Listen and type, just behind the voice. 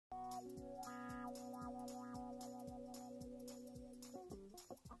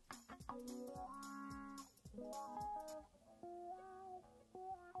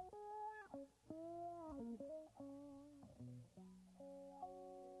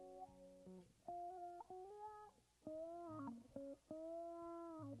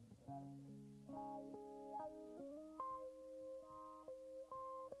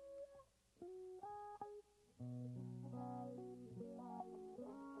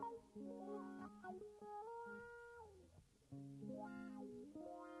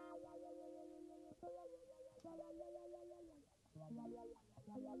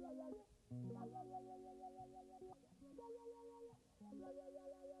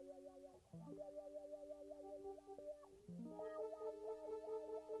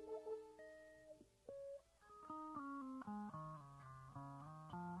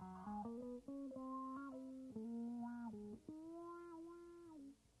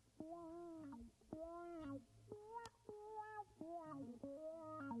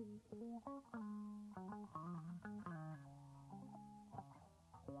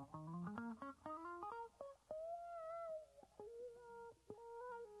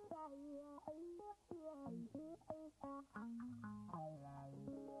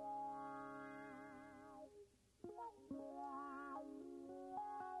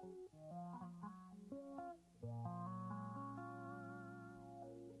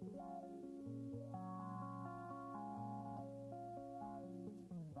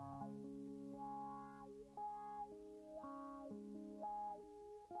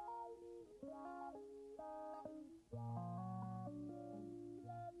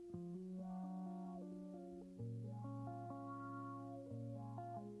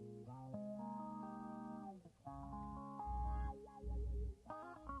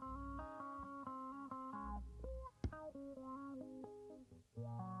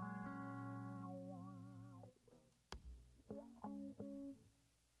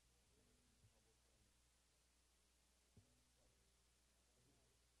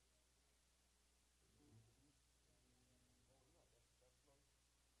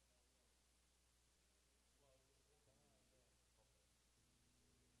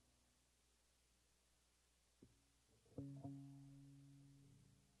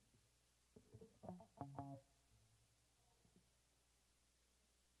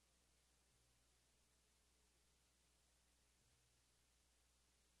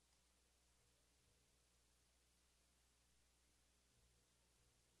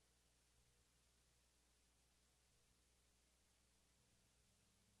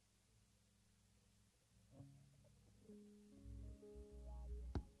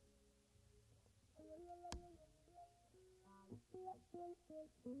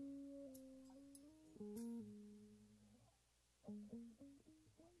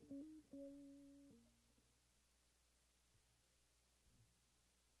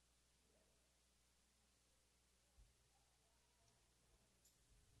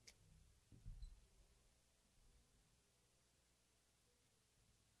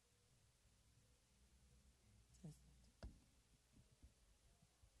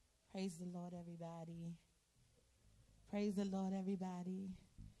Praise the Lord, everybody. Praise the Lord, everybody.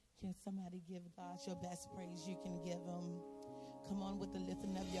 Can somebody give God your best praise you can give him? Come on with the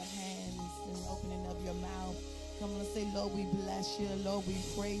lifting of your hands and opening of your mouth. Come on, say, Lord, we bless you. Lord, we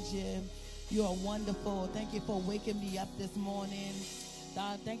praise you. You are wonderful. Thank you for waking me up this morning.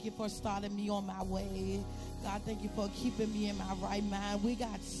 God, thank you for starting me on my way. God, thank you for keeping me in my right mind. We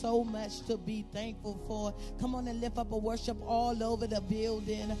got so much to be thankful for. Come on and lift up a worship all over the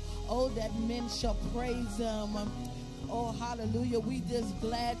building. Oh, that men shall praise him. Oh, hallelujah. We just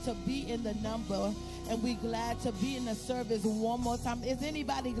glad to be in the number, and we glad to be in the service one more time. Is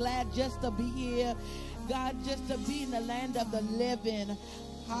anybody glad just to be here? God, just to be in the land of the living.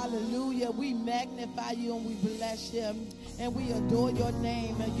 Hallelujah. We magnify you and we bless you and we adore your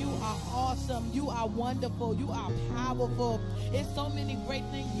name. And you are awesome. You are wonderful. You are powerful. It's so many great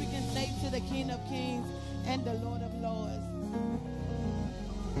things we can say to the King of Kings and the Lord of Lords.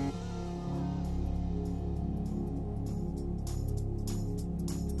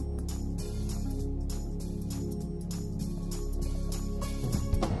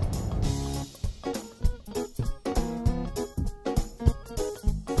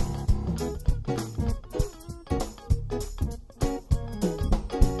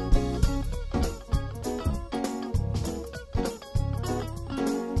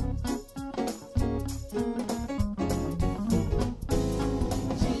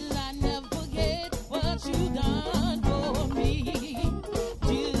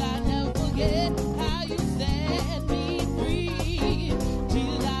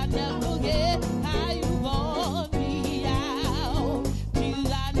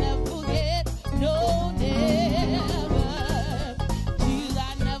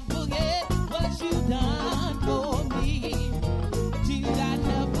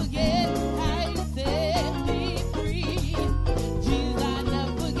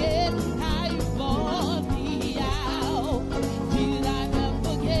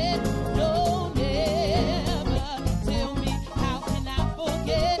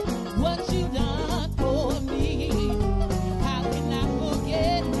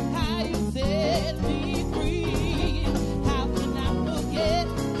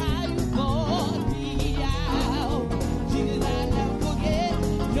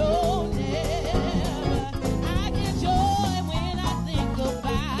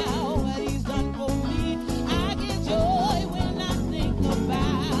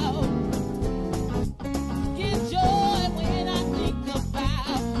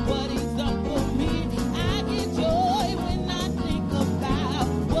 What he's done for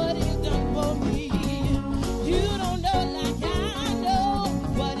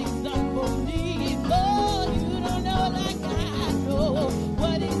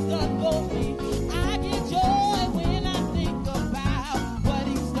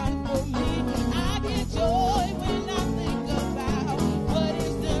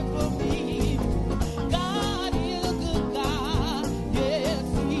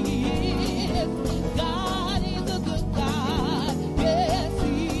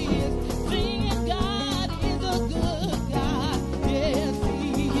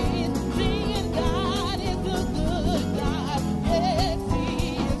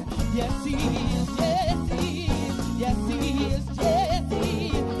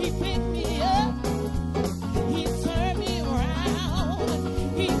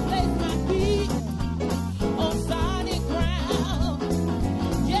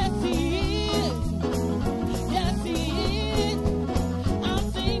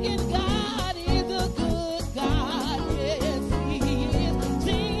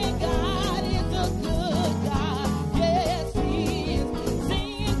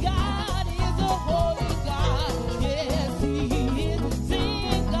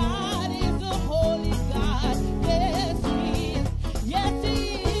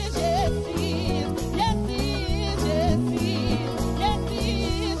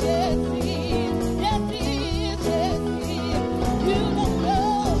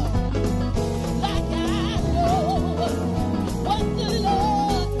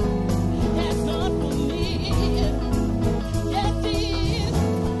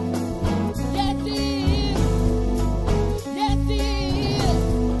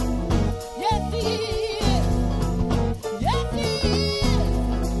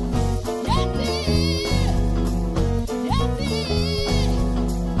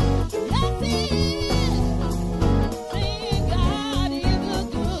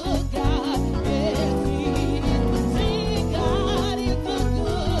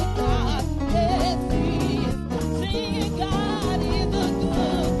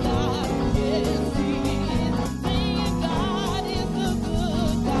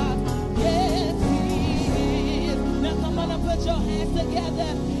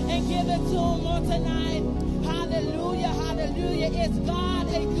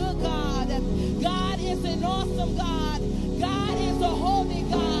an awesome God. God is a holy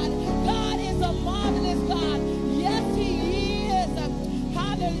God. God is a marvelous God. Yes, He is.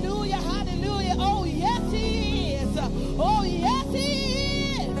 Hallelujah, hallelujah. Oh, yes, He is. Oh, yes,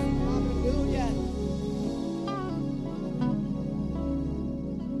 He is. Hallelujah.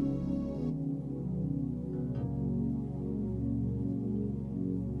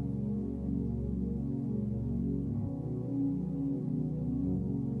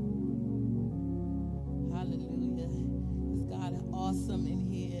 Awesome in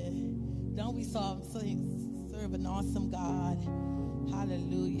here. Don't we serve an awesome God?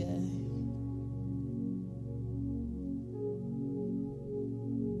 Hallelujah.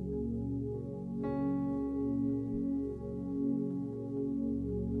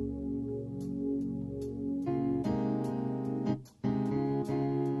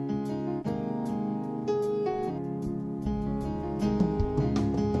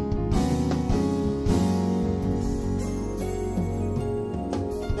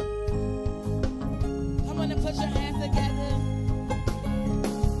 Put your hands together.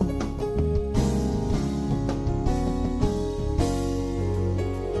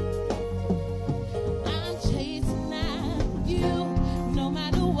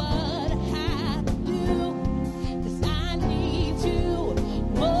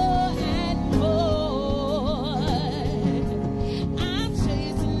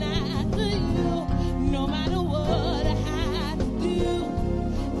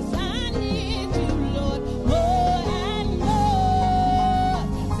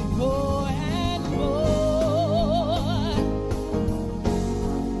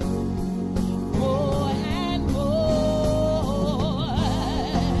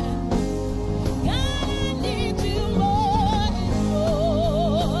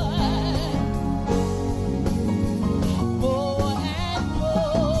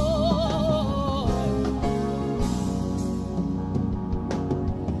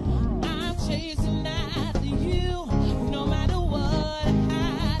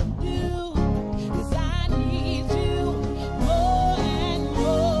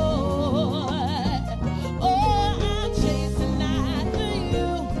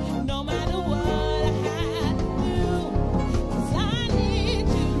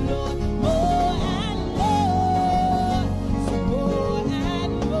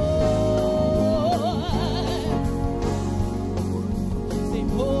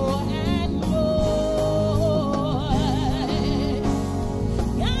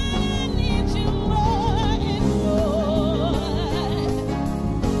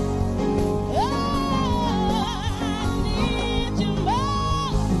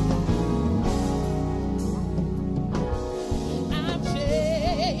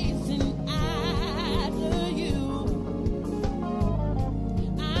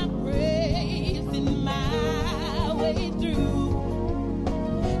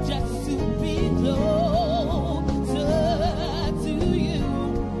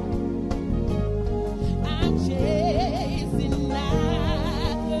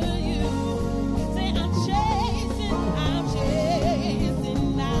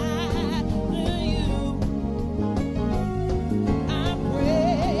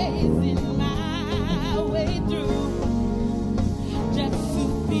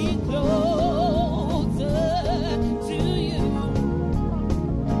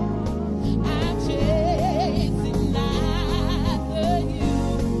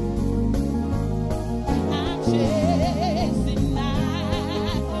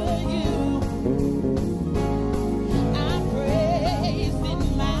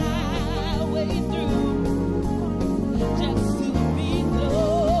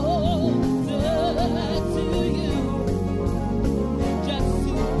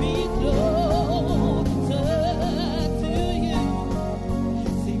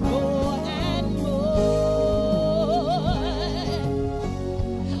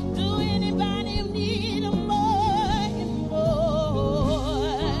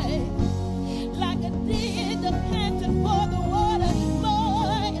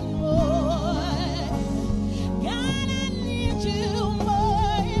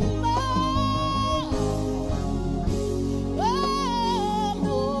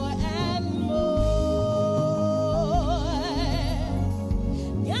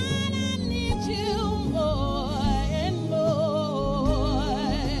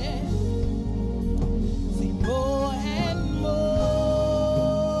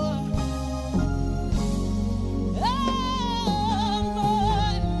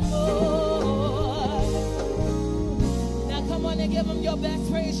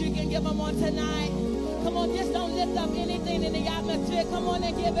 on, just don't lift up anything in the atmosphere. Come on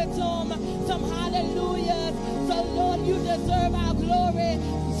and give it to him. Some hallelujahs. So, Lord, you deserve our glory.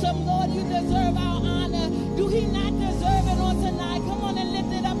 Some, Lord, you deserve our honor. Do he not deserve it on tonight? Come on and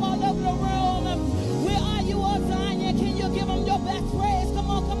lift it up all over the room. Where are you, O Zion? Can you give him your best praise? Come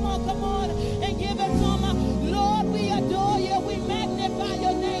on, come on, come on, and give it to him. Lord, we adore you. We magnify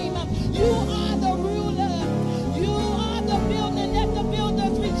your name. You are the ruler. You are the building that the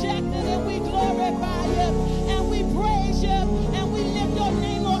builders rejected, and we glorify you, and we praise you, and we lift your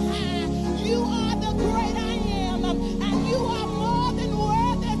name on high. You are the great I am, and you are more than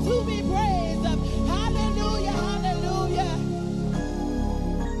worthy to be praised. Hallelujah, hallelujah.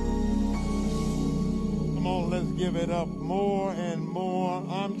 Come on, let's give it up more and more.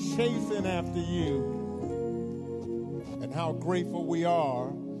 I'm chasing after you. And how grateful we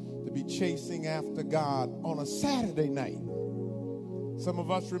are to be chasing after God on a Saturday night. Some of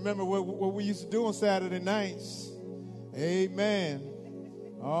us remember what we used to do on Saturday nights. Amen.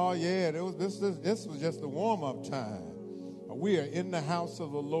 Oh, yeah, this was just the warm-up time. We are in the house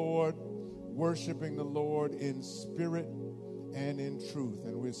of the Lord, worshiping the Lord in spirit and in truth.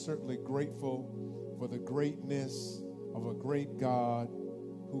 And we're certainly grateful for the greatness of a great God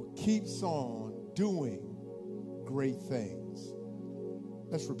who keeps on doing great things.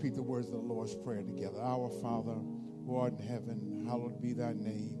 Let's repeat the words of the Lord's Prayer together. Our Father, who art in heaven, hallowed be thy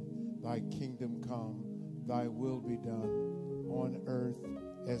name. Thy kingdom come, thy will be done on earth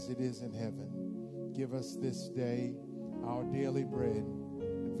as it is in heaven. Give us this day our daily bread,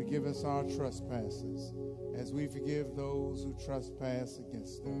 and forgive us our trespasses, as we forgive those who trespass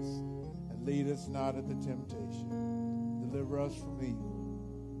against us. And lead us not into temptation. Deliver us from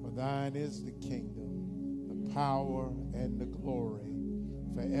evil. For thine is the kingdom, the power, and the glory,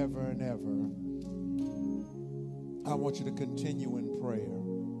 forever and ever. I want you to continue in prayer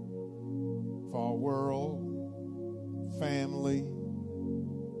for our world, family.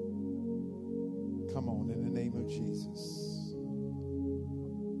 Come on, in the name of Jesus.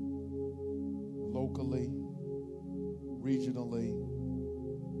 Locally, regionally,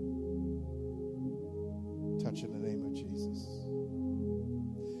 touch in the name of Jesus.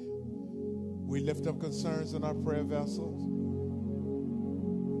 We lift up concerns in our prayer vessels.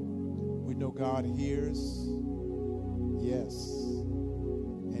 We know God hears, yes,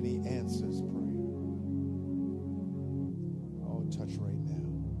 and he answers prayer. Oh, touch right now.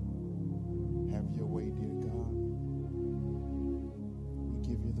 Have your way, dear God. We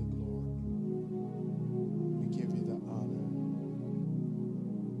give you the glory. We give you the honor.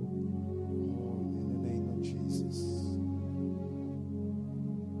 Oh, in the name of Jesus.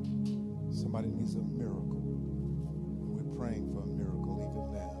 Somebody needs a miracle. We're praying for a miracle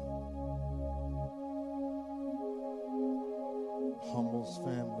even now. Humbles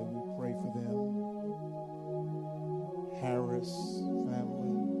family, we pray for them. Harris family.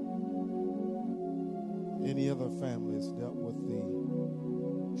 Any other families dealt with the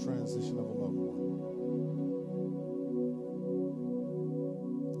transition of a loved one.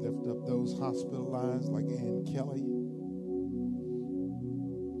 Lift up those hospitalized like Ann Kelly.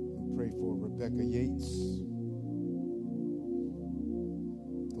 We pray for Rebecca Yates.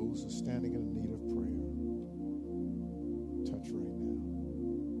 Those who are standing in need of prayer. Touch right now.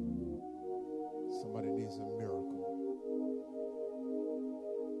 Somebody needs a miracle.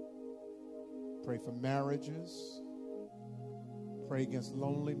 Pray for marriages. Pray against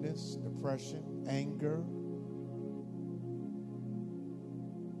loneliness, depression, anger.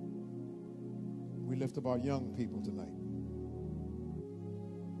 We lift up our young people tonight.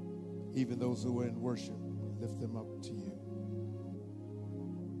 Even those who are in worship, we lift them up to you.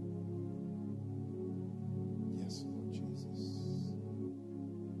 Yes, Lord Jesus.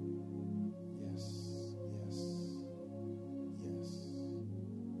 Yes, yes, yes.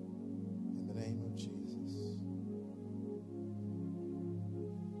 In the name of Jesus.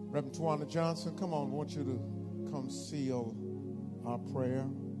 Reverend Tawana Johnson, come on, I want you to come seal our prayer.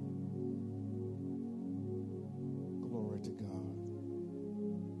 Glory to God.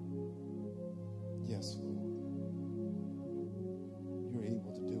 Yes, Lord. You're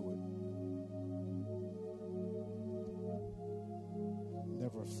able to do it.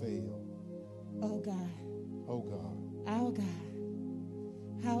 Never fail. Oh God. Oh God. Our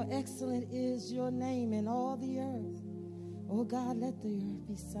God. How excellent is your name in all the earth. Oh God, let the earth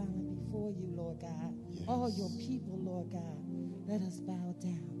be silent before you, Lord God. Yes. All your people, Lord God, let us bow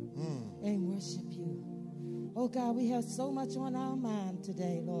down and worship you. Oh God, we have so much on our mind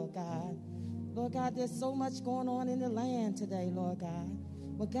today, Lord God. Lord God, there's so much going on in the land today, Lord God.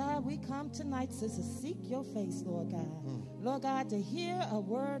 But God, we come tonight to seek your face, Lord God. Lord God, to hear a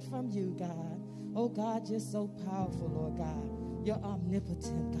word from you, God. Oh, God, you're so powerful, Lord God. You're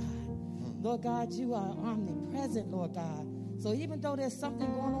omnipotent, God. Lord God, you are omnipresent, Lord God. So even though there's something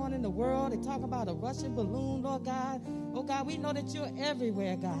going on in the world, they talk about a Russian balloon, Lord God. Oh, God, we know that you're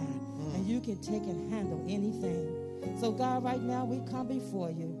everywhere, God, and you can take and handle anything. So, God, right now we come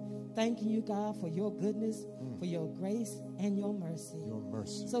before you, thanking you, God, for your goodness, for your grace, and your mercy. Your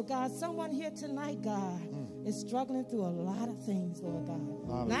mercy. So, God, someone here tonight, God, is struggling through a lot of things, Lord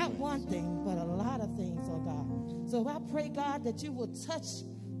God. Not things. one thing, but a lot of things, Lord God. So I pray, God, that you will touch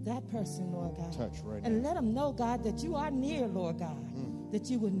that person, Lord God. Touch right and now. let them know, God, that you are near, Lord God, that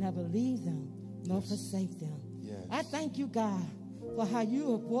you would never leave them nor forsake them. Yes. I thank you, God, for how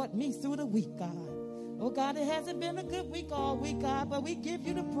you have brought me through the week, God. Oh, God, it hasn't been a good week all week, God, but we give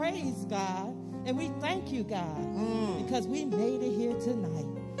you the praise, God, and we thank you, God, because we made it here tonight.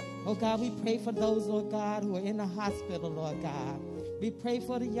 Oh, God, we pray for those, Lord God, who are in the hospital, Lord God. We pray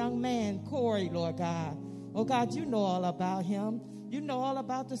for the young man, Corey, Lord God. Oh, God, you know all about him. You know all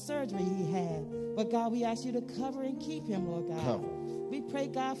about the surgery he had. But, God, we ask you to cover and keep him, Lord God. Cover. We pray,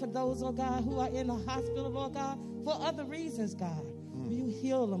 God, for those, Lord God, who are in the hospital, Lord God, for other reasons, God. You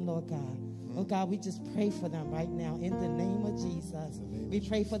heal them, Lord God. Oh, God, we just pray for them right now in the name of Jesus. We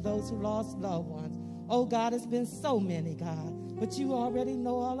pray for those who lost loved ones. Oh, God, it's been so many, God, but you already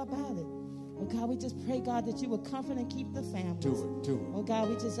know all about it. Oh, God, we just pray, God, that you will comfort and keep the families. Do it. Oh, God,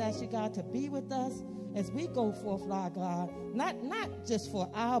 we just ask you, God, to be with us as we go forth, Lord God, not just for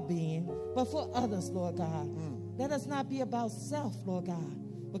our being, but for others, Lord God. Let us not be about self, Lord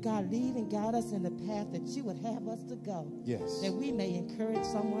God, but God, lead and guide us in the path that you would have us to go. Yes. That we may encourage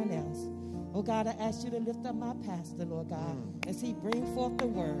someone else. Oh, God, I ask you to lift up my pastor, Lord God, as he brings forth the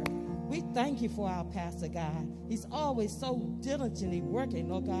word. We thank you for our pastor, God. He's always so diligently working,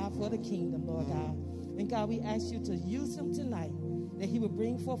 Lord God, for the kingdom, Lord God. And, God, we ask you to use him tonight, that he would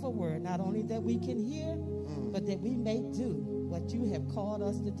bring forth a word, not only that we can hear, but that we may do what you have called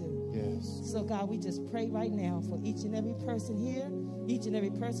us to do. Yes. So, God, we just pray right now for each and every person here, each and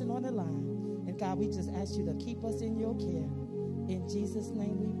every person on the line. And, God, we just ask you to keep us in your care. In Jesus'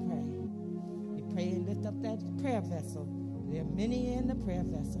 name we pray. We pray and lift up that prayer vessel. There are many in the prayer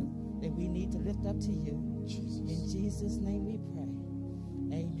vessel that we need to lift up to you. Jesus. In Jesus' name we pray.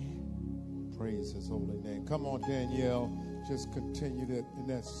 Amen. Praise his holy name. Come on, Danielle. Just continue that in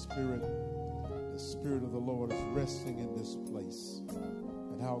that spirit. The Spirit of the Lord is resting in this place.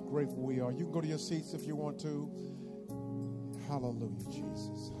 And how grateful we are. You can go to your seats if you want to. Hallelujah,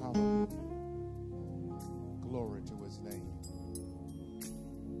 Jesus. Hallelujah. Glory to his name.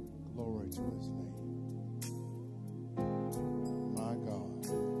 Glory to his name. My God.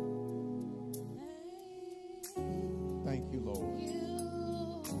 Thank you, Lord.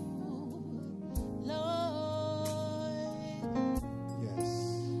 Yes.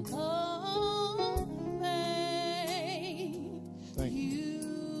 Thank you.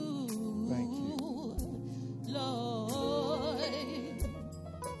 Thank you. Lord,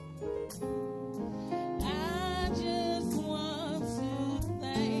 I just want to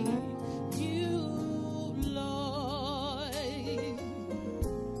thank you, Lord.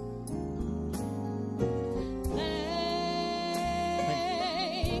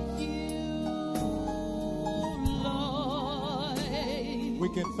 Thank you, Lord. We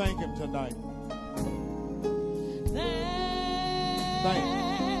can thank him tonight. Thank you.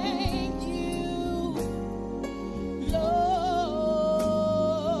 Thank you, Lord.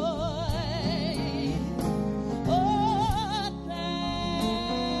 Oh,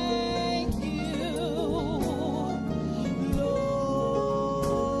 thank you,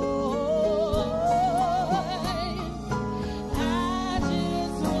 Lord. I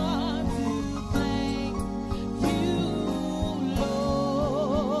just want to thank you,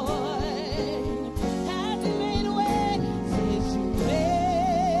 Lord. Have you made a way? Since you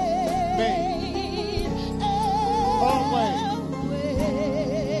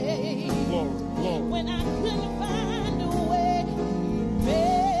Glory, glory. when I couldn't find a way, you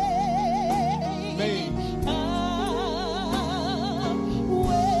made a way.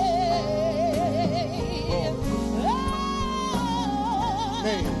 Oh,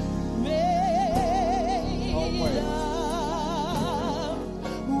 Made made a way.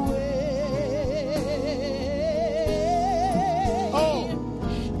 a way. Oh.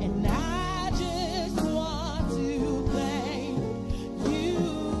 And I just want to thank you,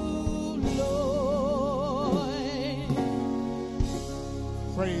 Lord.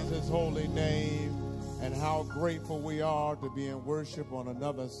 Praise his holy name. And how grateful we are to be in worship on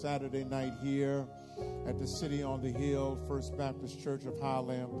another Saturday night here at the City on the Hill, First Baptist Church of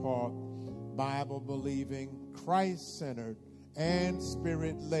Highland Park. Bible-believing, Christ-centered, and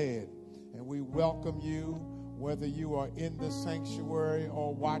Spirit-led. And we welcome you, whether you are in the sanctuary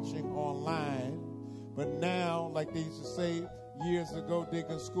or watching online. But now, like they used to say years ago,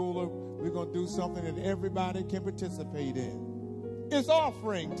 Deacon Schooler, we're going to do something that everybody can participate in. It's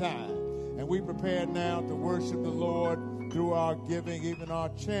offering time. And we prepare now to worship the Lord through our giving. Even our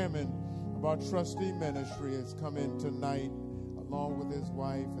chairman of our trustee ministry has come in tonight along with his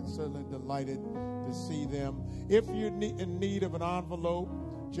wife, and certainly delighted to see them. If you're in need of an envelope,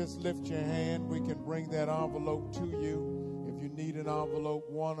 just lift your hand. We can bring that envelope to you. If you need an envelope,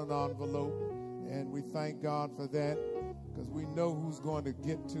 want an envelope. And we thank God for that, because we know who's going to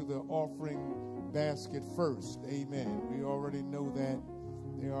get to the offering basket first. Amen. We already know that.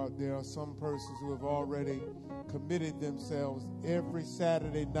 There are some persons who have already committed themselves every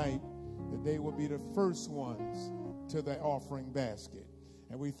Saturday night that they will be the first ones to the offering basket.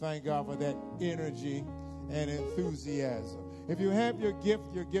 And we thank God for that energy and enthusiasm. If you have your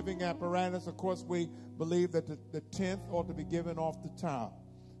gift, your giving apparatus, of course, we believe that the 10th ought to be given off the top.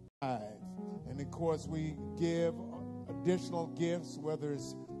 And of course, we give additional gifts, whether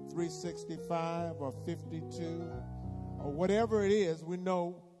it's $365 or $52 or whatever it is. We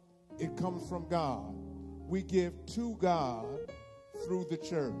know it comes from God. We give to God through the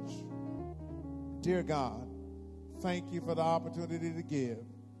church. Dear God, thank you for the opportunity to give.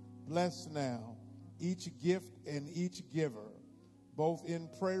 Bless now each gift and each giver, both in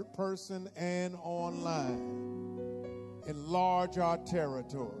person and online. Enlarge our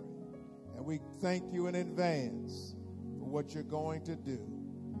territory. And we thank you in advance for what you're going to do.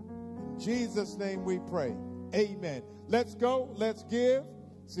 In Jesus' name we pray. Amen. Let's go. Let's give.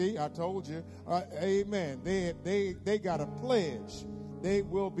 See, I told you. Amen. They got a pledge. They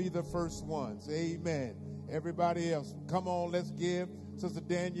will be the first ones. Amen. Everybody else, come on, let's give. Sister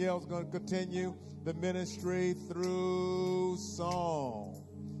Danielle's going to continue the ministry through song.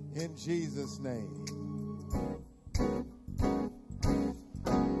 In Jesus' name.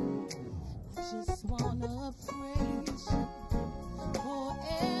 Just wanna praise you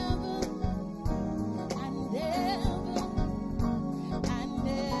forever and ever and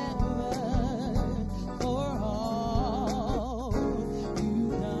ever for all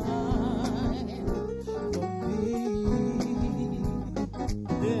you've done for me.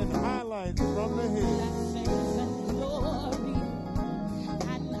 Then highlights from the head. Blessings and glory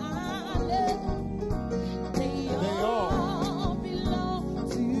and honor, they all belong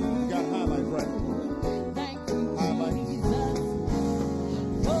to you. Got highlights right. Thank you, Highlights. Jesus,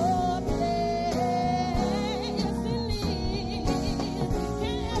 for blessing me.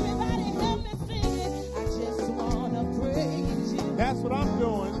 Can everybody help me sing it? I just wanna praise you That's what I'm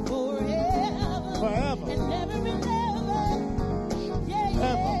doing. forever, Forever. and ever and ever. Yeah, yeah.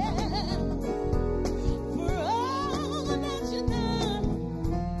 For all that you've done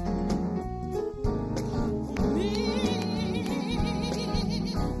for me.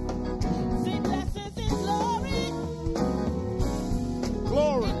 Say blessings and glory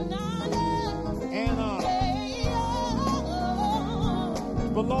Glory and honor. and honor. Yeah.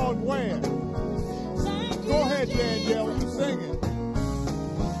 Belong where? Thank Go you, ahead, Danielle. You Jesus, sing it. for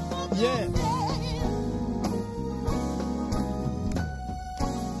Yes. blessing.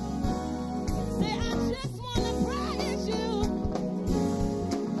 Say, I just wanna praise you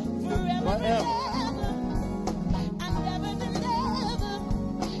forever Forever. and ever and ever.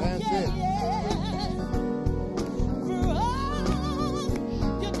 That's Yeah, it. yeah. For all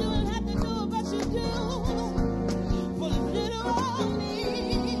you don't have to do, but you do for little old me.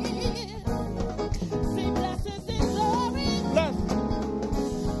 Say blessings and glory, Bless.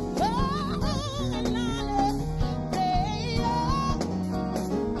 oh, and honor, they all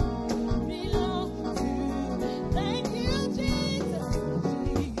belong to you. Thank you, Jesus,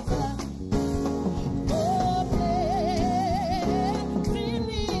 Jesus, for blessing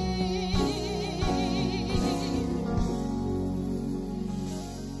me.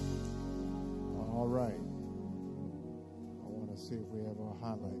 All right. I want to see if we have our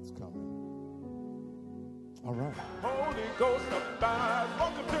highlights coming. All right. Holy Ghost abide.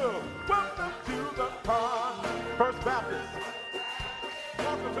 Welcome to the park. First Baptist.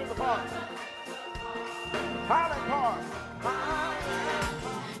 Welcome to the park. Highland Park.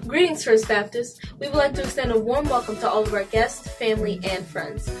 Greetings, First Baptist. We would like to extend a warm welcome to all of our guests, family, and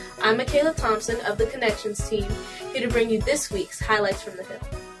friends. I'm Michaela Thompson of the Connections team, here to bring you this week's Highlights from the Hill.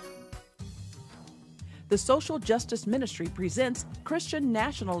 The Social Justice Ministry presents Christian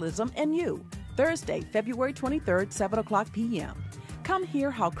Nationalism and You, Thursday, February 23rd, 7 o'clock p.m. Come hear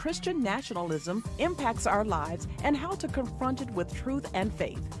how Christian nationalism impacts our lives and how to confront it with truth and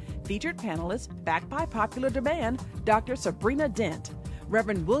faith. Featured panelists, backed by popular demand, Dr. Sabrina Dent.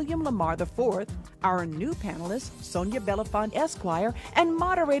 Reverend William Lamar IV, our new panelist, Sonia Belafonte Esquire, and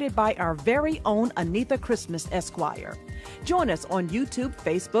moderated by our very own Anitha Christmas Esquire. Join us on YouTube,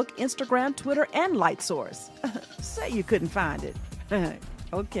 Facebook, Instagram, Twitter, and LightSource. Say you couldn't find it.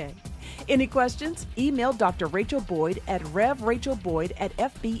 Okay. Any questions? Email Dr. Rachel Boyd at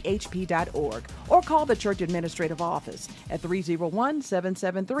revrachelboyd@fbhp.org or call the Church Administrative Office at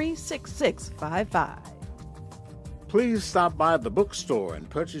 301-773-6655. Please stop by the bookstore and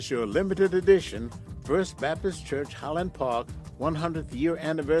purchase your limited edition First Baptist Church Highland Park 100th Year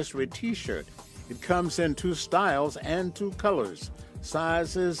Anniversary T-shirt. It comes in 2 styles and 2 colors,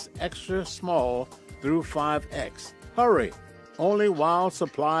 sizes extra small through 5X. Hurry! Only while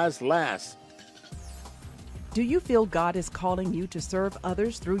supplies last. Do you feel God is calling you to serve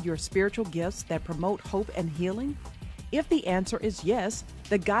others through your spiritual gifts that promote hope and healing? If the answer is yes,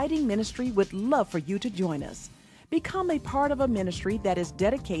 the Guiding Ministry would love for you to join us. Become a part of a ministry that is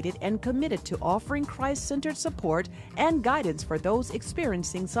dedicated and committed to offering Christ-centered support and guidance for those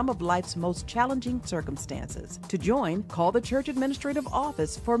experiencing some of life's most challenging circumstances. To join, call the Church Administrative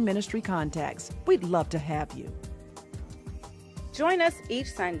Office for ministry contacts. We'd love to have you. Join us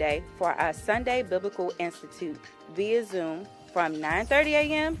each Sunday for our Sunday Biblical Institute via Zoom from 9:30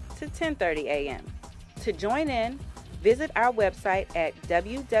 a.m. to 10:30 a.m. To join in, visit our website at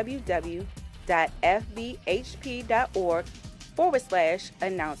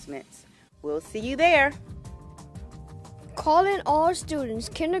www.fbhp.org/announcements. We'll see you there. Call in all students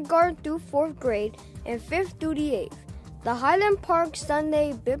kindergarten through 4th grade and 5th through the 8th. The Highland Park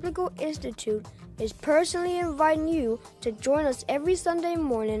Sunday Biblical Institute is personally inviting you to join us every Sunday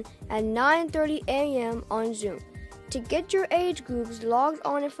morning at 9:30 a.m. on Zoom. To get your age groups logged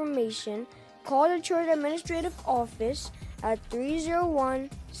on information, call the Church Administrative Office at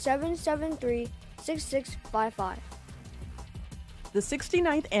 301-773-6655. The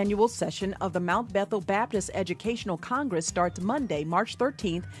 69th annual session of the Mount Bethel Baptist Educational Congress starts Monday, March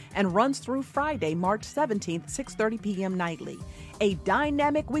 13th and runs through Friday, March 17th, 6:30 p.m. nightly. A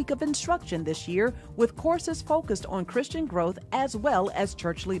dynamic week of instruction this year with courses focused on Christian growth as well as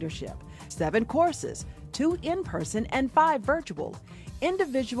church leadership. 7 courses, 2 in-person and 5 virtual.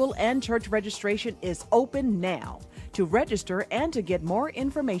 Individual and church registration is open now. To register and to get more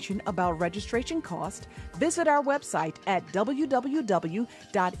information about registration cost, visit our website at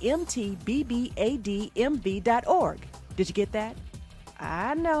www.mtbbadmv.org. Did you get that?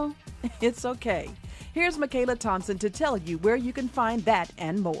 I know. It's okay. Here's Michaela Thompson to tell you where you can find that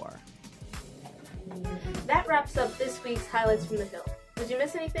and more. That wraps up this week's Highlights from the Hill. Did you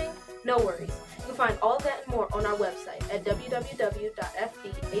miss anything? No worries. You'll find all of that and more on our website at www.fbhp.org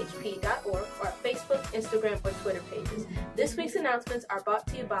or our Facebook, Instagram, or Twitter pages. This week's announcements are brought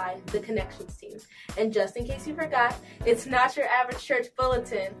to you by the Connections team. And just in case you forgot, it's not your average church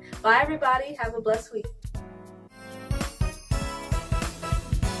bulletin. Bye, everybody. Have a blessed week.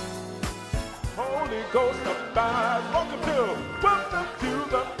 Holy Ghost abide. Welcome to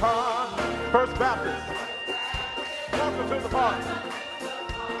the park. First Baptist. Welcome to the park.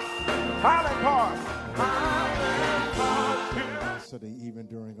 Highland Park. Even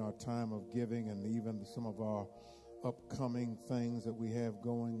during our time of giving and even some of our upcoming things that we have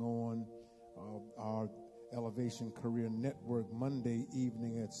going on, our Elevation Career Network Monday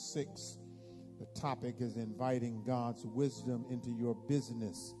evening at 6. The topic is inviting God's wisdom into your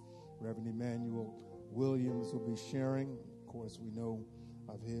business. Reverend Emmanuel Williams will be sharing. Of course, we know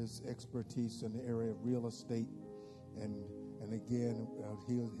of his expertise in the area of real estate, and again,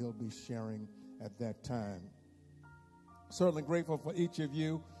 he'll be sharing at that time. Certainly grateful for each of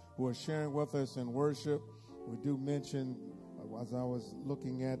you who are sharing with us in worship. We do mention, as I was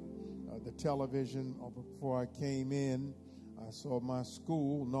looking at the television before I came in, I saw my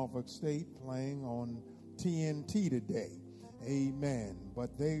school, Norfolk State, playing on TNT today. Amen.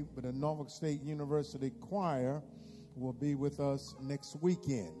 But the Norfolk State University Choir will be with us next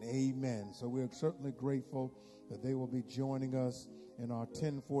weekend. Amen. So we're certainly grateful that they will be joining us in our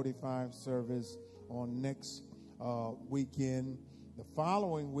 10:45 service on next weekend. The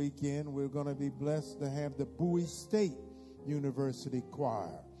following weekend, we're going to be blessed to have the Bowie State University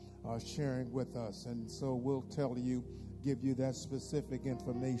Choir sharing with us. And so we'll give you that specific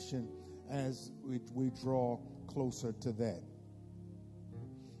information as we draw closer to that.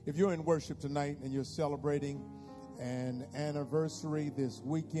 If you're in worship tonight and you're celebrating an anniversary this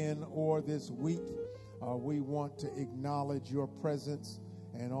weekend or this week, we want to acknowledge your presence,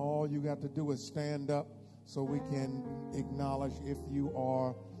 and all you got to do is stand up so we can acknowledge if you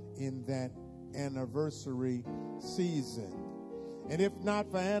are in that anniversary season. And if not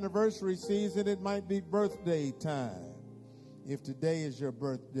for anniversary season, it might be birthday time. if today is your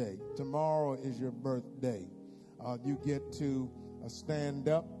birthday, tomorrow is your birthday, you get to stand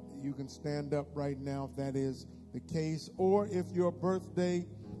up. You can stand up right now if that is the case. Or if your birthday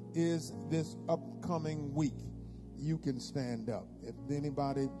is this upcoming week, you can stand up. If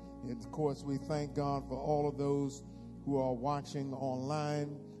anybody, of course, we thank God for all of those who are watching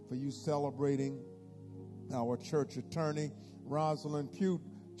online, for you celebrating our church attorney, Rosalind Pugh,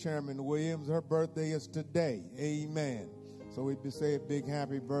 Chairman Williams. Her birthday is today. Amen. So we say a big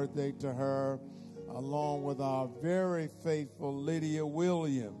happy birthday to her, along with our very faithful Lydia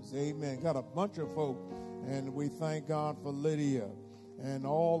Williams. Amen. Got a bunch of folk, and we thank God for Lydia and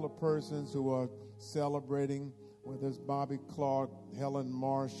all the persons who are celebrating with us: Bobby Clark, Helen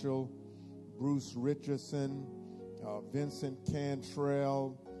Marshall, Bruce Richardson, Vincent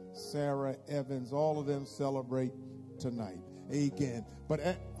Cantrell, Sarah Evans. All of them celebrate tonight. Again. But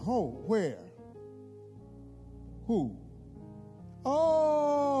where? Who?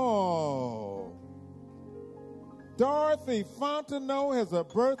 Oh, Dorothy Fontenot has a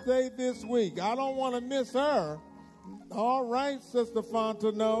birthday this week. I don't want to miss her. All right, Sister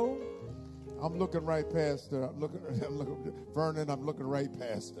Fontenot. I'm looking right past her. I'm looking, Vernon, I'm looking right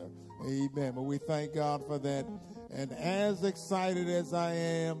past her. Amen. But we thank God for that. And as excited as I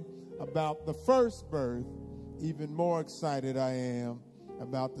am about the first birth, even more excited I am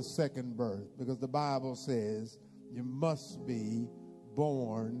about the second birth, because the Bible says you must be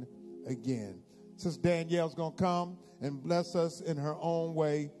born again. Sister Danielle's going to come and bless us in her own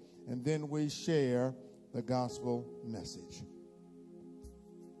way, and then we share the gospel message.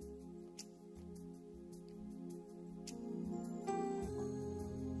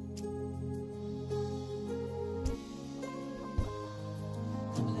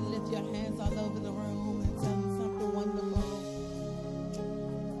 Come on and lift your hands all over the room and tell them something wonderful.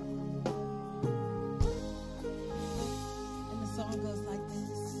 And the song goes like this.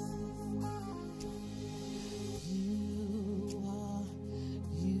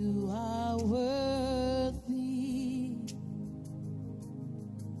 You are worthy,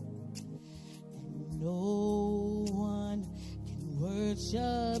 and no one can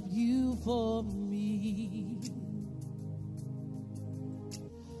worship you for me.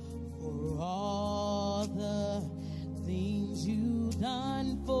 For all the things you've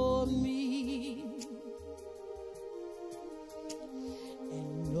done for me,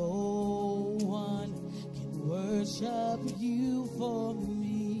 and no one can worship you for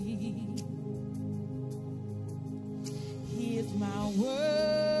me. Here's my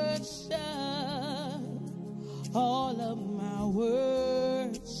worship, all of my worship.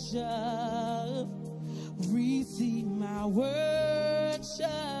 Receive my worship,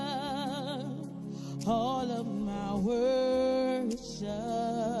 all of my worship.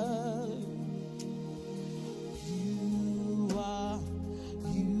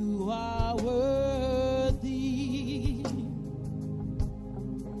 You are worthy,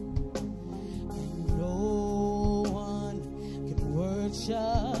 and no one can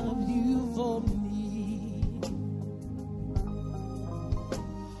worship you for me.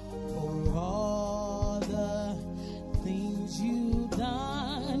 For all the things you've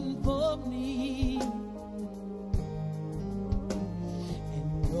done for me,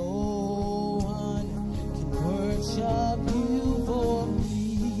 and no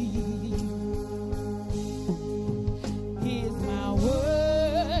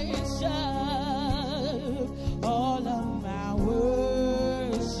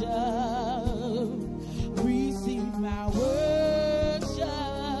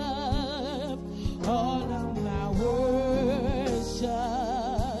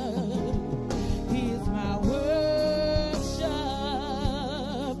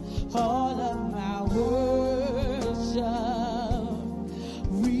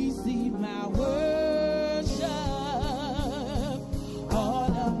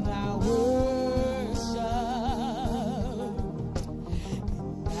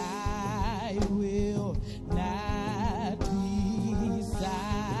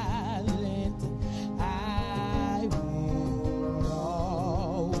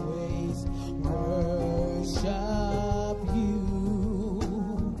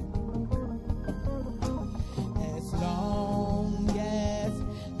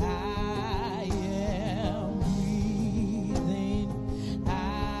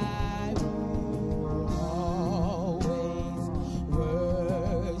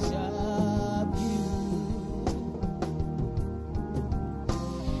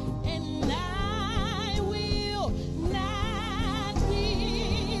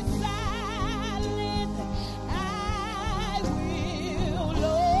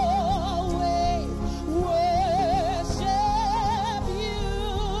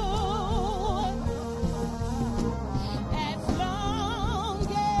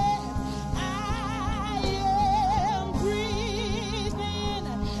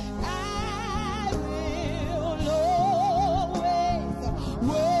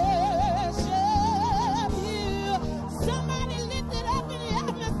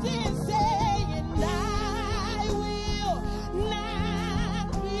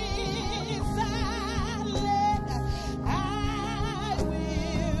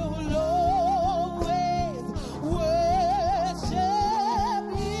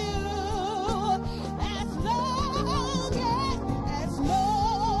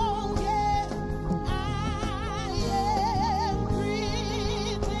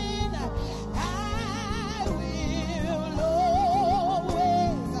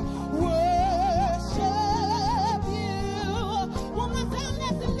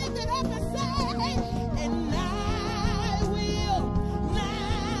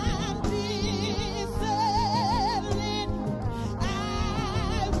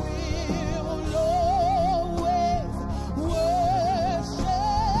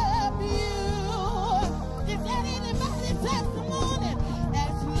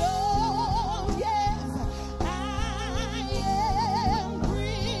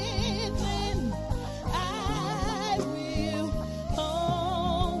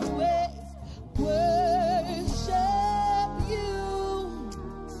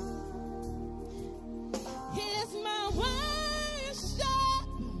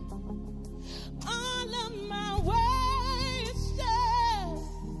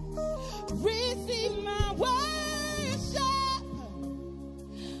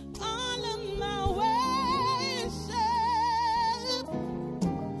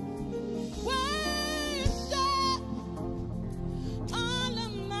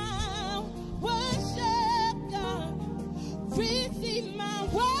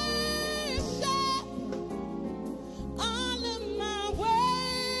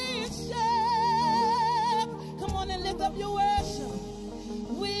your worship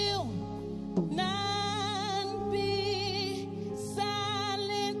will not be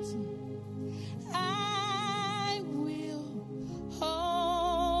silent. I will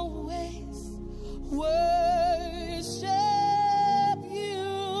always worship you.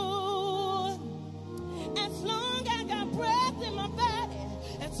 As long as I got breath in my body,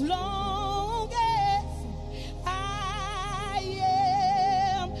 as long as I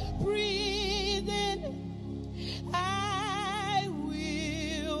am breathing, I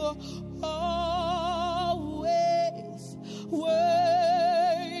will always worship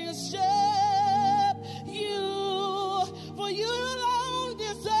you. For you alone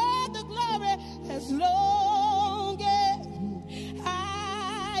deserve the glory. As long as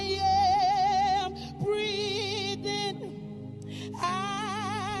I am breathing,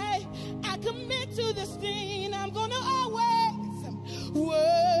 I commit to this thing. I'm gonna always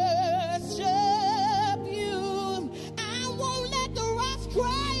worship you. I won't let the rocks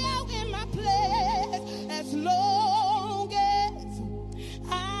cry out in my place. As long as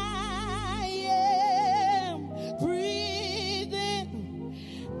I am breathing,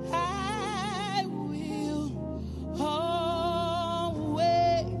 I will always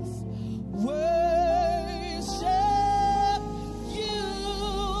worship you.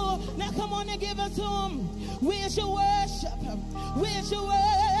 Now come on and give it to him. Where's your worship? Where's your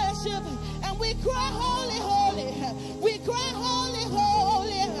worship? And we cry holy, holy. We cry holy,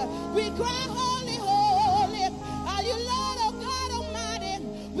 holy. We cry holy, holy. Are you Lord, oh God Almighty?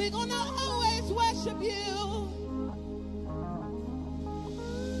 We're gonna always worship you.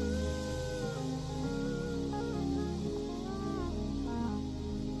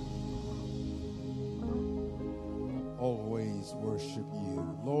 Always worship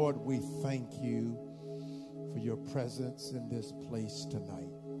you. Lord, we thank you for your presence in this place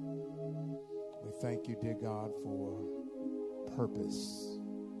tonight. We thank you, dear God, for purpose,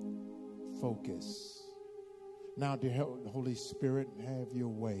 focus. Now, dear Holy Spirit, have your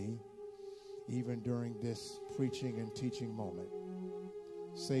way even during this preaching and teaching moment.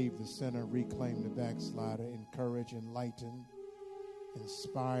 Save the sinner, reclaim the backslider, encourage, enlighten,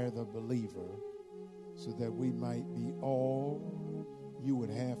 inspire the believer, so that we might be all you would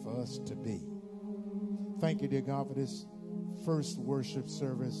have for us to be. Thank you, dear God, for this first worship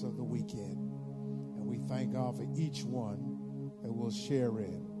service of the weekend. And we thank God for each one that will share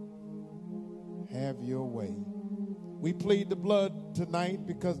in. Have your way. We plead the blood tonight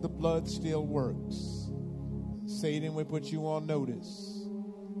because the blood still works. Satan, we put you on notice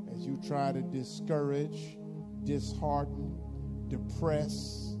as you try to discourage, dishearten,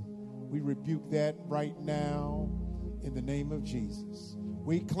 depress. We rebuke that right now in the name of Jesus.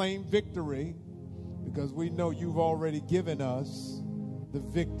 We claim victory because we know you've already given us the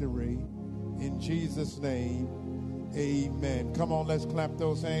victory. In Jesus' name, amen. Come on, let's clap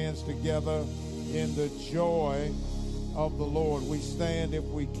those hands together in the joy of the Lord. We stand, if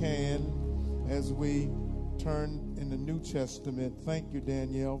we can, as we turn in the New Testament. Thank you,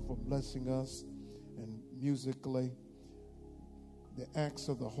 Danielle, for blessing us and musically. The Acts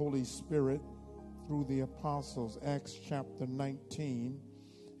of the Holy Spirit through the apostles. Acts chapter 19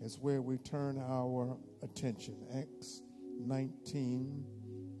 is where we turn our attention. Acts 19,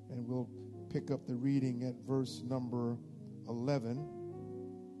 and we'll pick up the reading at verse number 11.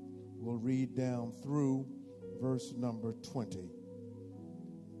 We'll read down through verse number 20.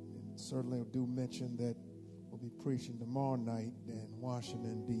 And certainly I do mention that we'll be preaching tomorrow night in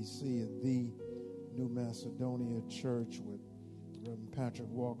Washington, D.C. at the New Macedonia Church with Reverend Patrick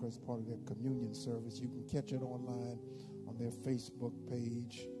Walker as part of their communion service. You can catch it online on their Facebook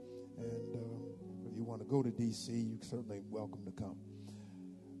page. And if you want to go to D.C., you're certainly welcome to come.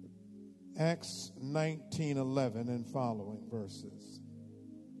 Acts 19:11 and following verses.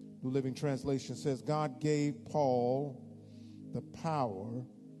 New Living Translation says, God gave Paul the power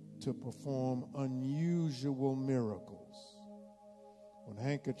to perform unusual miracles. When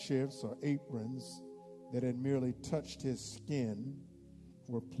handkerchiefs or aprons that had merely touched his skin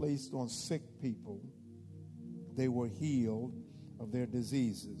were placed on sick people, they were healed of their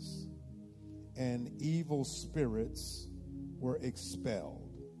diseases, and evil spirits were expelled.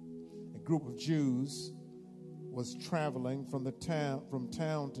 A group of Jews was traveling from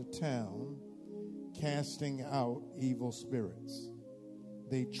town to town, casting out evil spirits.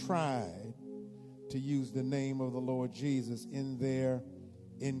 They tried to use the name of the Lord Jesus in their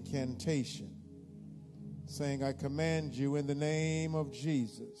incantation, saying, I command you in the name of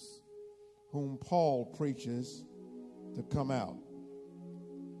Jesus, whom Paul preaches, to come out.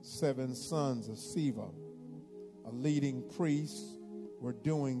 7 sons of Sceva, a leading priest, were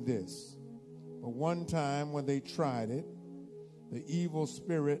doing this. But one time when they tried it, the evil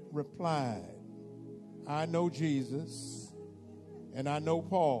spirit replied, I know Jesus and I know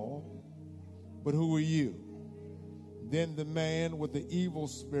Paul, but who are you? Then the man with the evil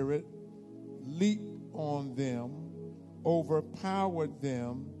spirit leaped on them, overpowered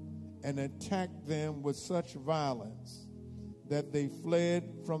them, and attacked them with such violence that they fled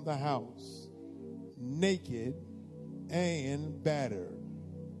from the house, naked and battered.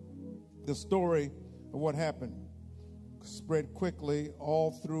 The story of what happened spread quickly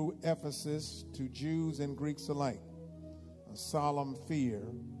all through Ephesus to Jews and Greeks alike. A solemn fear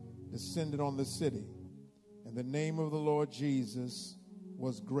descended on the city, and the name of the Lord Jesus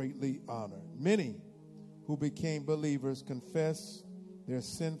was greatly honored. Many who became believers confessed their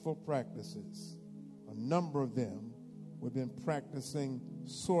sinful practices. A number of them who had been practicing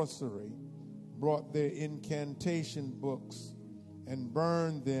sorcery brought their incantation books and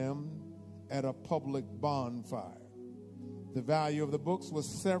burned them at a public bonfire. The value of the books was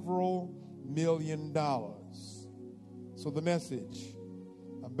several $million. So the message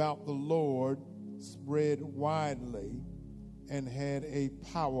about the Lord spread widely and had a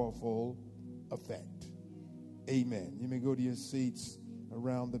powerful effect. Amen. You may go to your seats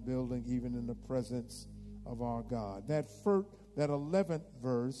around the building, even in the presence of our God. That 11th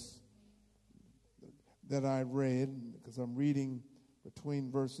verse that I read, because I'm reading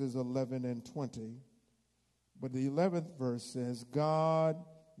between verses 11 and 20, but the 11th verse says, God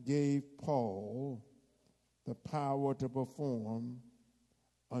gave Paul the power to perform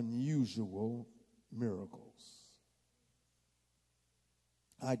unusual miracles.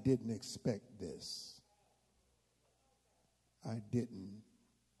 I didn't expect this. I didn't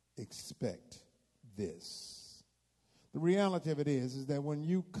expect this. The reality of it is that when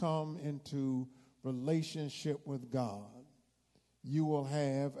you come into relationship with God, you will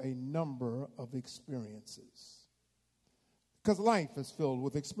have a number of experiences. Because life is filled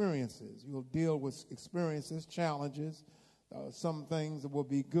with experiences. You'll deal with experiences, challenges. Some things will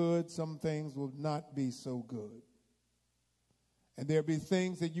be good, some things will not be so good. And there'll be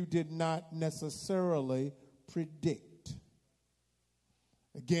things that you did not necessarily predict.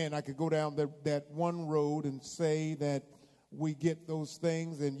 Again, I could go down that one road and say that we get those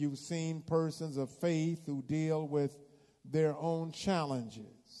things, and you've seen persons of faith who deal with their own challenges.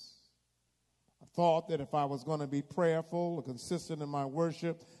 I thought that if I was going to be prayerful, consistent in my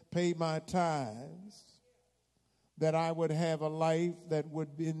worship, pay my tithes, that I would have a life that would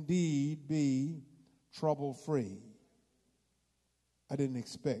indeed be trouble-free. I didn't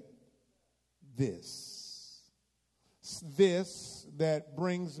expect this. This that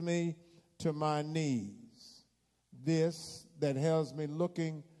brings me to my knees. This that has me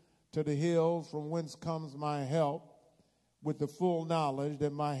looking to the hills from whence comes my help, with the full knowledge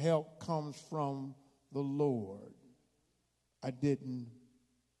that my help comes from the Lord. I didn't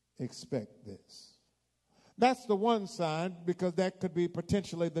expect this. That's the one side, because that could be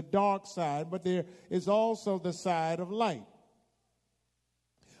potentially the dark side, but there is also the side of light.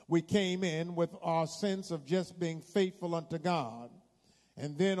 We came in with our sense of just being faithful unto God,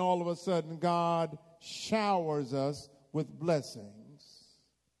 and then all of a sudden God showers us with blessings.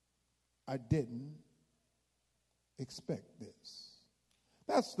 I didn't expect this.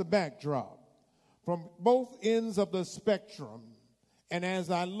 That's the backdrop. From both ends of the spectrum, and as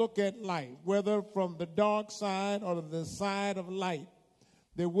I look at life, whether from the dark side or the side of light,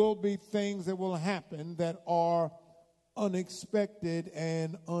 there will be things that will happen that are unexpected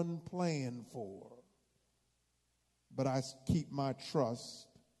and unplanned for. But I keep my trust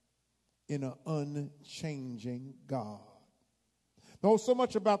in an unchanging God. Though so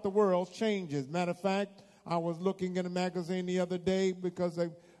much about the world changes. Matter of fact, I was looking in a magazine the other day because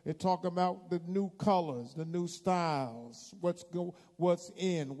they talk about the new colors, the new styles, what's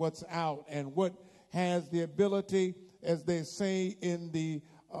in, what's out, and what has the ability, as they say in the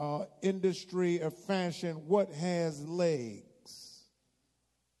industry of fashion, what has legs,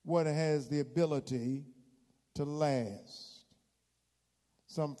 what has the ability to last.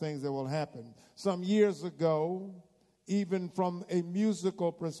 Some things that will happen. Some years ago, even from a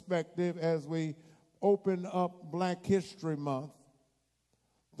musical perspective, as we open up Black History Month,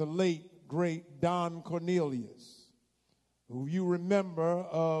 the late, great Don Cornelius, who you remember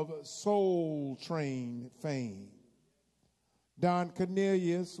of Soul Train fame. Don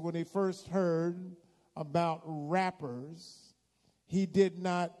Cornelius, when he first heard about rappers, he did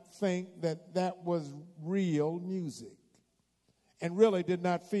not think that that was real music, and really did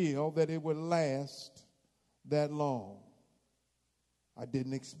not feel that it would last that long. I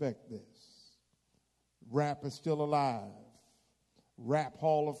didn't expect this. Rap is still alive. Rap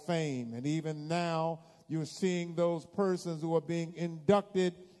Hall of Fame. And even now, you're seeing those persons who are being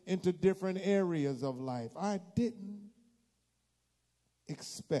inducted into different areas of life. I didn't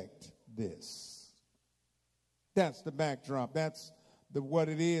expect this. That's the backdrop. That's what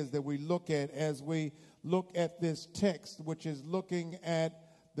it is that we look at as we look at this text, which is looking at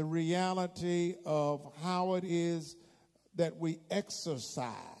the reality of how it is that we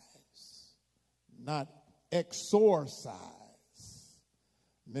exercise, not exorcise.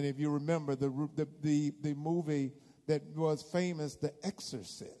 Many of you remember the movie that was famous, The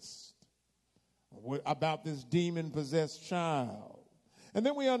Exorcist, about this demon-possessed child. And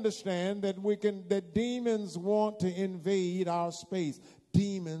then we understand that demons want to invade our space.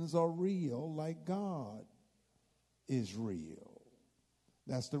 Demons are real, like God is real.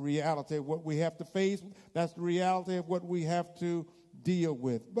 That's the reality of what we have to face. That's the reality of what we have to deal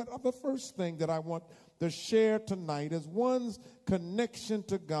with. But the first thing that I want to share tonight is one's connection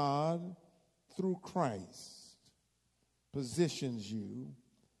to God through Christ positions you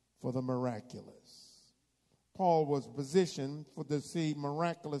for the miraculous. Paul was positioned to see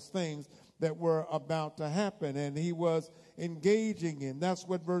miraculous things that were about to happen, and he was engaging in. That's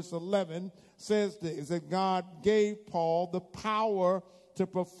what verse 11 says, is that God gave Paul the power to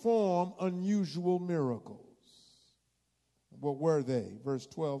perform unusual miracles. What were they? Verse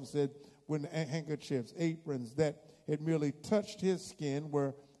 12 said, when handkerchiefs, aprons that had merely touched his skin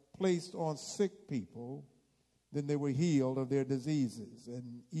were placed on sick people, then they were healed of their diseases,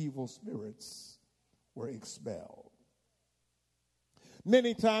 and evil spirits were expelled.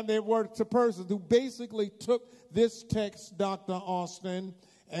 Many times there were persons who basically took this text, Dr. Austin,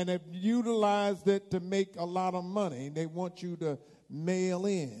 and have utilized it to make a lot of money. They want you to mail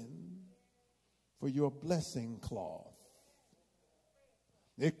in for your blessing cloth.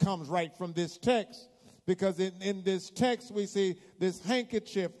 It comes right from this text, because in this text we see this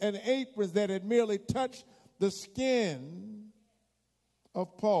handkerchief and aprons that had merely touched the skin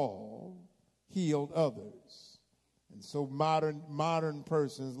of Paul healed others. And so modern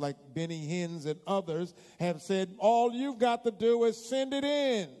persons like Benny Hinn and others have said, all you've got to do is send it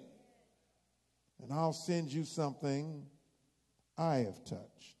in, and I'll send you something I have touched.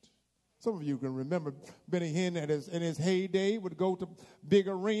 Some of you can remember Benny Hinn in his heyday would go to big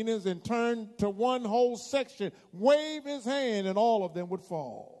arenas and turn to one whole section, wave his hand, and all of them would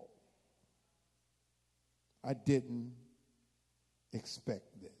fall. I didn't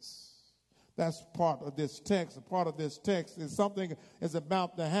expect this. That's part of this text. A part of this text is something is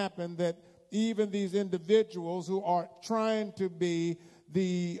about to happen, that even these individuals who are trying to be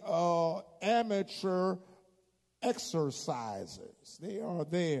the amateur exercisers, they are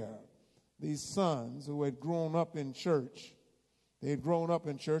there. These sons who had grown up in church, they had grown up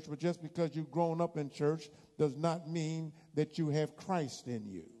in church, but just because you've grown up in church does not mean that you have Christ in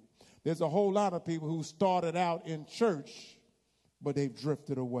you. There's a whole lot of people who started out in church, but they've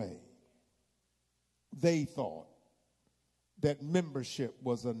drifted away. They thought that membership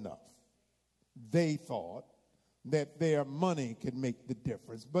was enough. They thought that their money could make the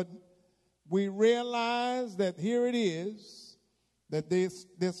difference. But we realize that here it is, that this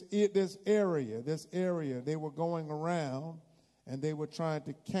area, they were going around and they were trying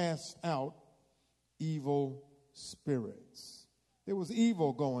to cast out evil spirits. There was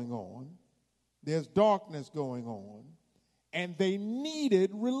evil going on. There's darkness going on. And they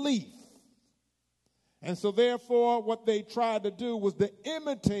needed relief. And so therefore, what they tried to do was to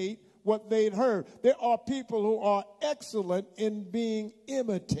imitate what they'd heard. There are people who are excellent in being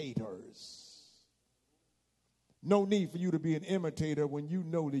imitators. No need for you to be an imitator when you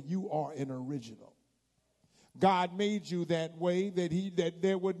know that you are an original. God made you that way, that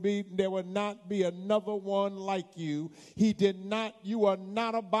there would not be another one like you. You are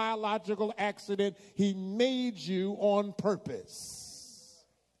not a biological accident. He made you on purpose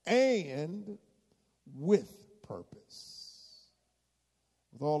and with purpose.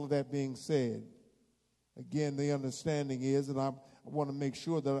 With all of that being said, again, the understanding is, and I want to make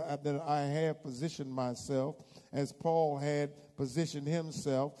sure that I have positioned myself as Paul had positioned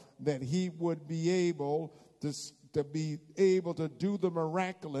himself, that he would be able to be able to do the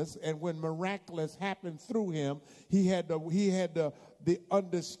miraculous. And when miraculous happened through him, he had the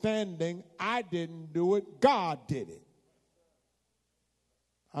understanding, I didn't do it, God did it.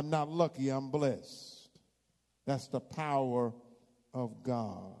 I'm not lucky, I'm blessed. That's the power of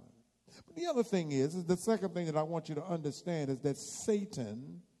God. But the other thing is the second thing that I want you to understand is that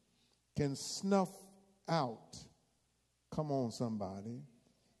Satan can snuff out. Come on, somebody.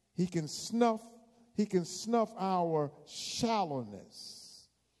 He can snuff our shallowness.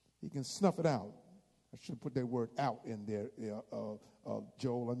 He can snuff it out. I should put that word out in there,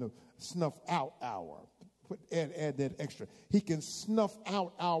 Joel. I know. Snuff out our. Add that extra. He can snuff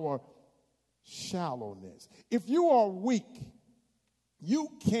out our shallowness. If you are weak, you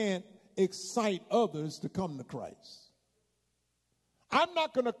can't excite others to come to Christ. I'm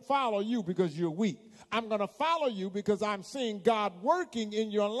not going to follow you because you're weak. I'm going to follow you because I'm seeing God working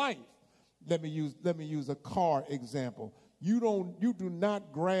in your life. Let me use a car example. You do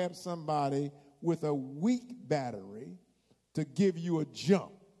not grab somebody with a weak battery to give you a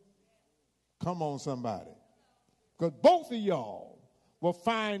jump. Come on, somebody. Because both of y'all will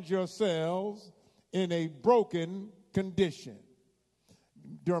find yourselves in a broken condition.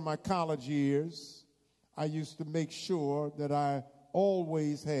 During my college years, I used to make sure that I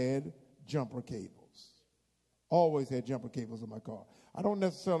always had jumper cables. Always had jumper cables in my car. I don't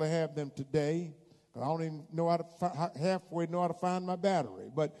necessarily have them today, because I don't even know how to halfway know how to find my battery.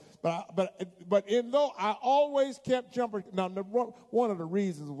 But in though I always kept jumper. Now, one of the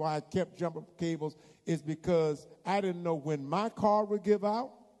reasons why I kept jumper cables is because I didn't know when my car would give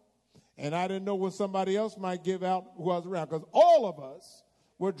out, and I didn't know when somebody else might give out who was around. Because all of us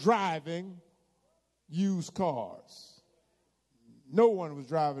were driving used cars. No one was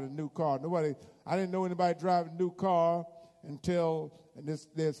driving a new car. I didn't know anybody driving a new car until, and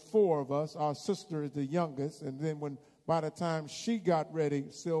there's four of us. Our sister is the youngest, and then by the time she got ready,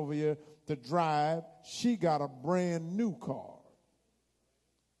 Sylvia, to drive, she got a brand new car.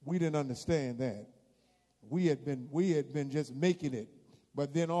 We didn't understand that. We had been just making it,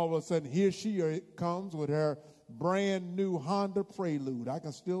 but then all of a sudden, here she comes with her brand new Honda Prelude. I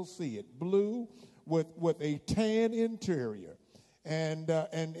can still see it, blue with a tan interior. And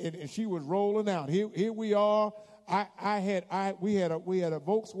she was rolling out. Here we are. We had a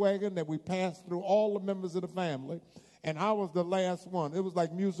Volkswagen that we passed through all the members of the family, and I was the last one. It was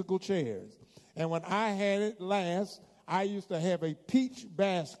like musical chairs. And when I had it last, I used to have a peach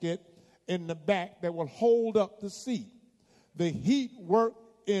basket in the back that would hold up the seat. The heat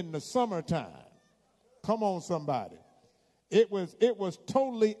worked in the summertime. Come on, somebody. It was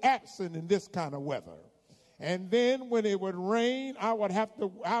totally absent in this kind of weather. And then when it would rain, I would have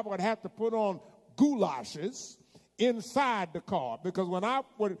to put on goulashes inside the car, because when I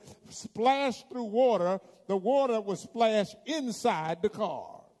would splash through water, the water would splash inside the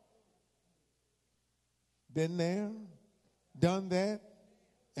car. Been there, done that,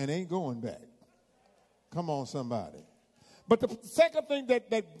 and ain't going back. Come on, somebody. But the second thing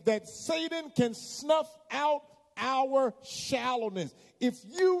that Satan can snuff out our shallowness. If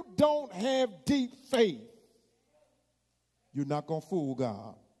you don't have deep faith, you're not going to fool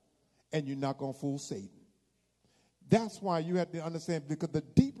God, and you're not going to fool Satan. That's why you have to understand, because the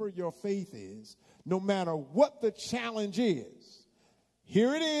deeper your faith is, no matter what the challenge is,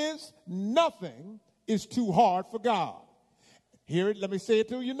 here it is, nothing is too hard for God. Let me say it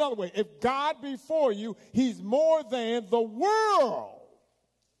to you another way. If God be for you, he's more than the world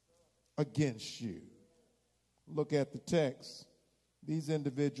against you. Look at the text. These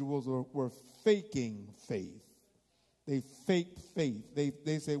individuals were faking faith. They faked faith.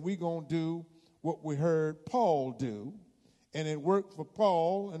 They said, we're going to do what we heard Paul do, and it worked for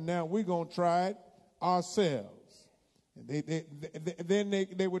Paul, and now we're going to try it ourselves. And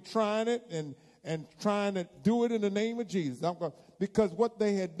they were trying it and trying to do it in the name of Jesus. Because what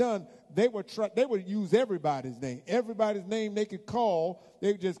they had done, they would use everybody's name. Everybody's name they could call.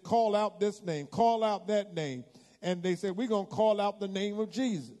 They would just call out this name, call out that name. And they said, we're going to call out the name of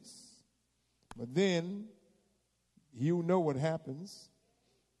Jesus. But then, you know what happens.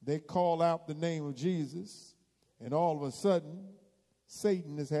 They call out the name of Jesus, and all of a sudden,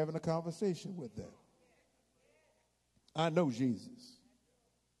 Satan is having a conversation with them. I know Jesus.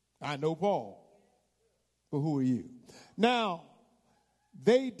 I know Paul. But who are you? Now,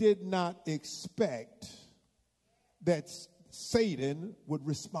 they did not expect that Satan would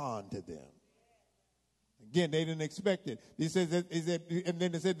respond to them. Again, they didn't expect it. And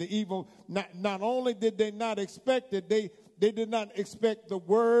then they said the evil, not only did they not expect it, they did not expect the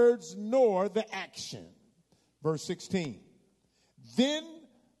words nor the action. Verse 16. Then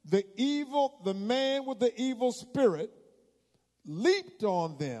the man with the evil spirit leaped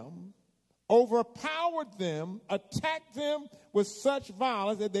on them, overpowered them, attacked them with such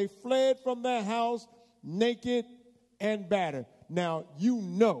violence that they fled from their house naked and battered. Now, you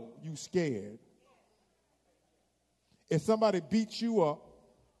know you scared. If somebody beats you up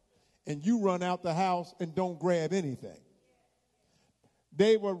and you run out the house and don't grab anything.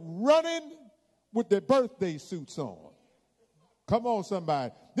 They were running with their birthday suits on. Come on,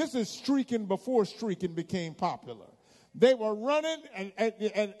 somebody. This is streaking before streaking became popular. They were running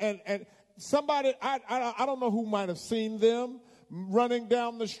and somebody, I don't know who might have seen them running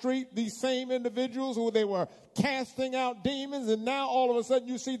down the street, these same individuals who they were casting out demons, and now all of a sudden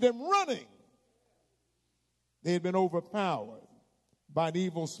you see them running. They had been overpowered by an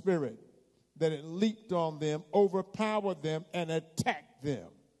evil spirit that had leaped on them, overpowered them, and attacked them.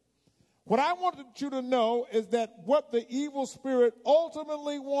 What I wanted you to know is that what the evil spirit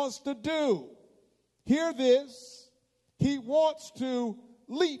ultimately wants to do, hear this, he wants to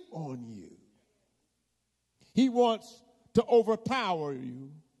leap on you. He wants to overpower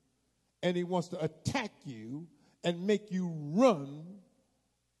you, and he wants to attack you and make you run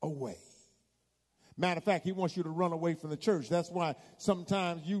away. Matter of fact, he wants you to run away from the church. That's why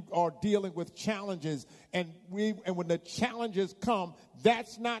sometimes you are dealing with challenges, and when the challenges come,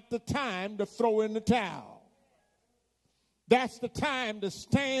 that's not the time to throw in the towel. That's the time to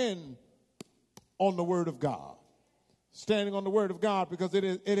stand on the word of God. Standing on the word of God, because it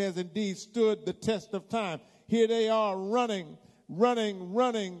has indeed stood the test of time. Here they are running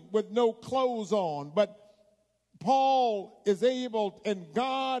with no clothes on. But Paul is able, and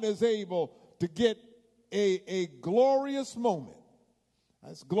God is able to get a glorious moment.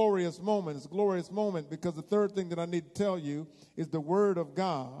 It's a glorious moment. It's a glorious moment because the third thing that I need to tell you is the word of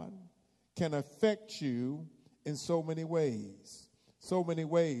God can affect you in so many ways. So many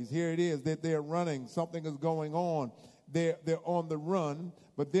ways. Here it is that they're running. Something is going on. They're on the run.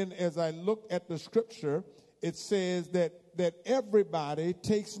 But then as I look at the scripture, it says that everybody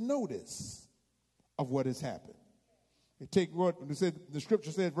takes notice of what has happened. The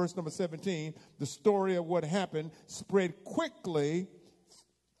scripture says, verse number 17, the story of what happened spread quickly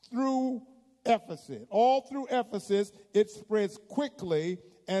through Ephesus. All through Ephesus, it spreads quickly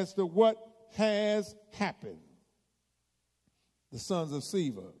as to what has happened. The sons of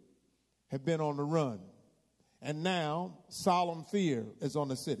Sceva have been on the run. And now solemn fear is on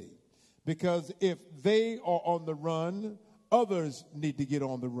the city. Because if they are on the run, others need to get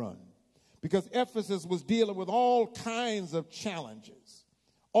on the run. Because Ephesus was dealing with all kinds of challenges.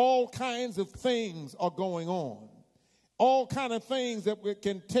 All kinds of things are going on. All kinds of things that we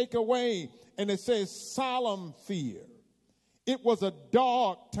can take away. And it says solemn fear. It was a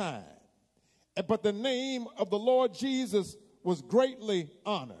dark time. But the name of the Lord Jesus was greatly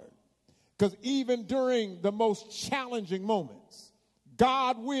honored. Because even during the most challenging moments,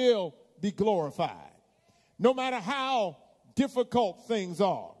 God will be glorified. No matter how difficult things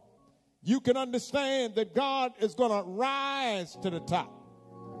are, you can understand that God is going to rise to the top.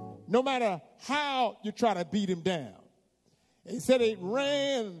 No matter how you try to beat him down. He said he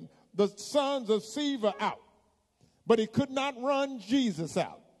ran the sons of Sceva out, but he could not run Jesus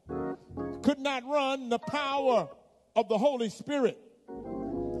out. Could not run the power of the Holy Spirit.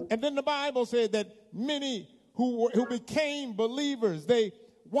 And then the Bible said that many who became believers, they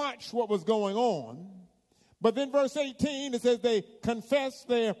watched what was going on. But then verse 18, it says they confessed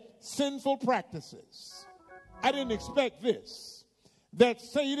their sinful practices. I didn't expect this, that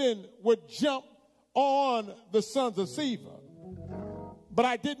Satan would jump on the sons of Sceva. But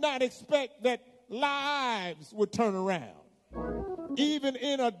I did not expect that lives would turn around. Even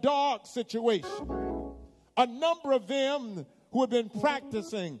in a dark situation, a number of them who had been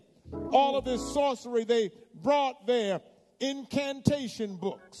practicing all of this sorcery, they brought their incantation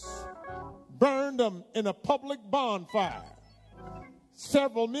books, burned them in a public bonfire,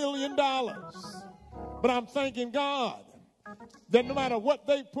 several $1 million. But I'm thanking God that no matter what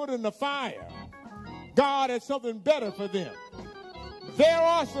they put in the fire, God had something better for them. There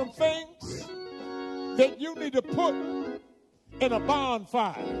are some things that you need to put in a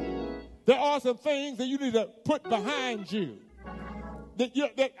bonfire. There are some things that you need to put behind you.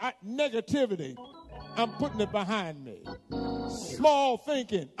 Negativity, I'm putting it behind me. Small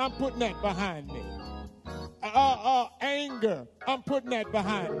thinking, I'm putting that behind me. Anger, I'm putting that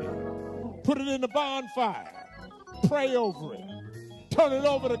behind me. Put it in the bonfire. Pray over it. Turn it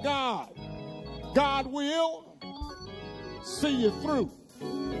over to God. God will see you through.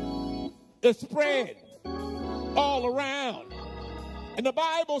 It spread all around. And the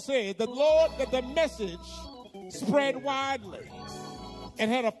Bible said that the message spread widely and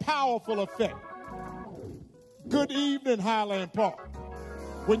had a powerful effect. Good evening, Highland Park.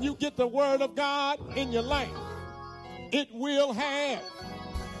 When you get the word of God in your life, it will have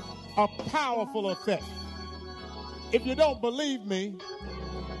a powerful effect. If you don't believe me,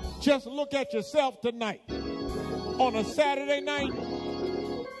 just look at yourself tonight on a Saturday night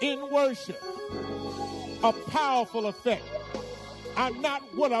in worship. A powerful effect. I'm not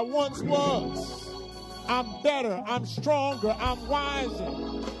what I once was. I'm better, I'm stronger, I'm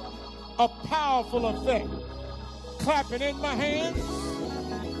wiser. A powerful effect. Clapping in my hands,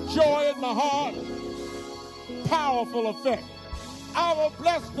 joy in my heart. Powerful effect. I will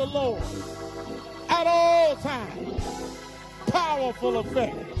bless the Lord at all times. Powerful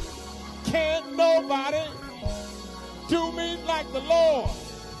effect. Can't nobody do me like the Lord.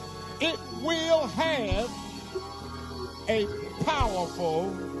 It will have a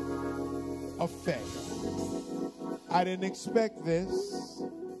powerful effect. I didn't expect this,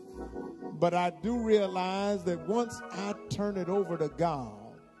 but I do realize that once I turn it over to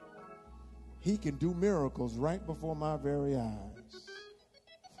God, He can do miracles right before my very eyes.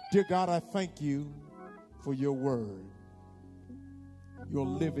 Dear God, I thank you for your word, your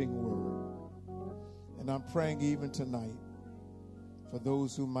living word. And I'm praying even tonight for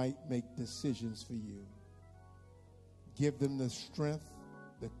those who might make decisions for you. Give them the strength,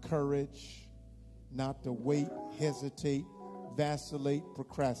 the courage, not to wait, hesitate, vacillate,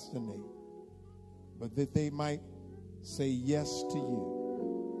 procrastinate, but that they might say yes to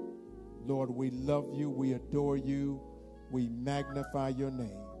you. Lord, we love you, we adore you, we magnify your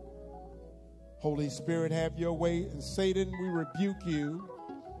name. Holy Spirit, have your way. And Satan, we rebuke you.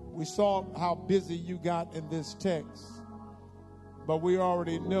 We saw how busy you got in this text, but we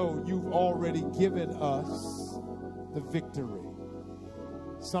already know you've already given us the victory.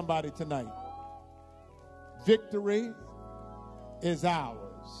 Somebody tonight, victory is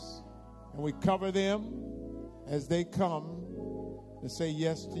ours. And we cover them as they come to say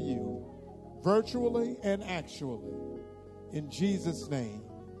yes to you, virtually and actually. In Jesus' name,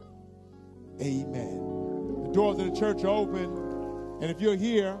 amen. The doors of the church are open. And if you're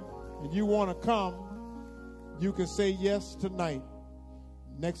here and you want to come, you can say yes tonight.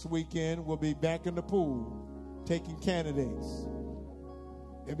 Next weekend, we'll be back in the pool taking candidates.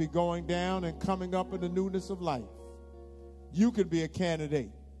 They'll be going down and coming up in the newness of life. You can be a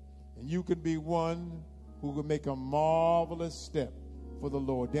candidate, and you can be one who can make a marvelous step for the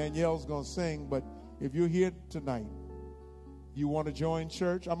Lord. Danielle's going to sing, but if you're here tonight, you want to join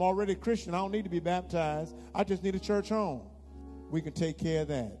church, I'm already a Christian. I don't need to be baptized. I just need a church home. We can take care of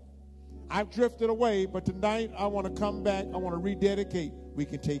that. I've drifted away, but tonight I want to come back. I want to rededicate. We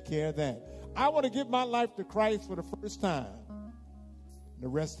can take care of that. I want to give my life to Christ for the first time. The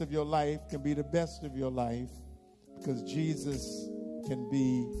rest of your life can be the best of your life because Jesus can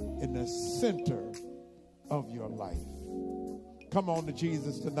be in the center of your life. Come on to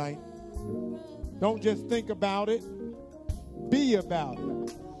Jesus tonight. Don't just think about it. Be about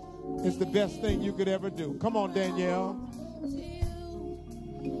it. It's the best thing you could ever do. Come on, Danielle.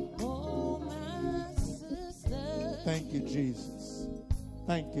 Thank you, Jesus.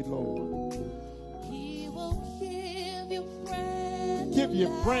 Thank you, Lord. He will give you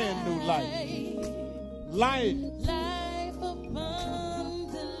brand new life. Life. Life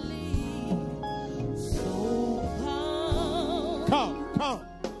abundantly. So come. Come.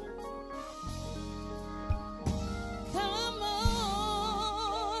 Come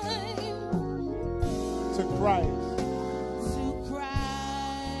on. To Christ.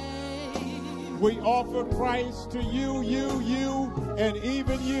 We offer Christ to you, and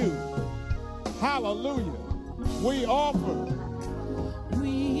even you. Hallelujah. We offer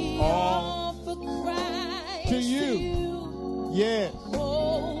Christ to you. Yes.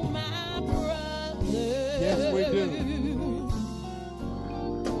 Oh, my brother. Yes, we do.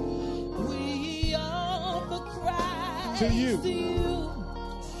 We offer Christ to you.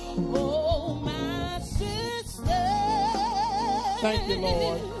 Oh, my sister. Thank you,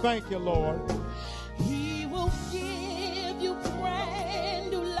 Lord. Thank you, Lord. He will give you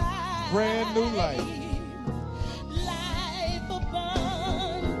brand new life. Brand new life. Life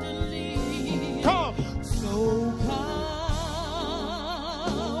abundantly. Come. So come.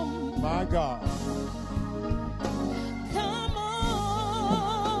 My God. Come on.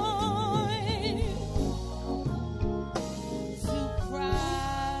 To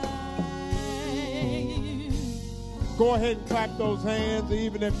Christ. Go ahead and clap those hands,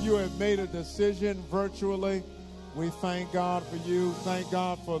 even if you have made a decision virtually. We thank God for you. Thank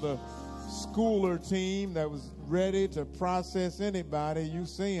God for the schooler team that was ready to process anybody. You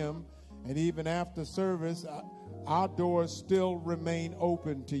see them, and even after service, our doors still remain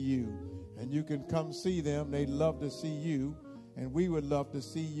open to you, and you can come see them. They'd love to see you, and we would love to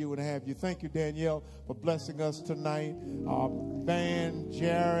see you and have you. Thank you, Danielle, for blessing us tonight. Our band,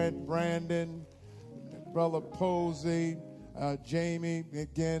 Jared, Brandon, Brother Posey, Jamie,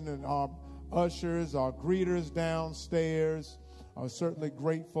 again, and our ushers, our greeters downstairs. I'm certainly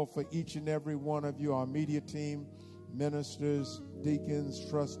grateful for each and every one of you, our media team, ministers, deacons,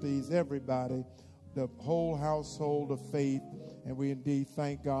 trustees, everybody, the whole household of faith. And we indeed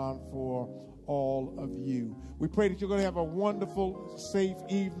thank God for all of you. We pray that you're going to have a wonderful, safe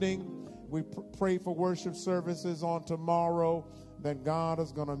evening. We pray for worship services on tomorrow, that God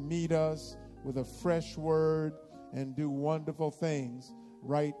is going to meet us with a fresh word and do wonderful things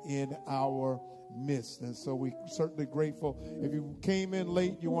right in our midst. And so we're certainly grateful. If you came in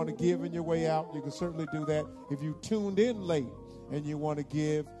late, you want to give in your way out, you can certainly do that. If you tuned in late and you want to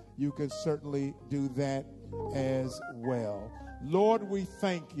give, you can certainly do that as well. Lord, we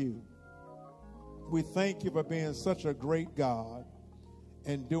thank you. We thank you for being such a great God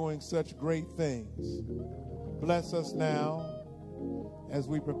and doing such great things. Bless us now as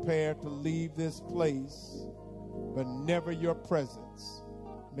we prepare to leave this place, but never your presence.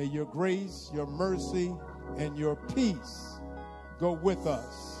 May your grace, your mercy, and your peace go with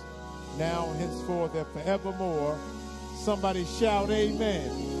us now, henceforth, and forevermore. Somebody shout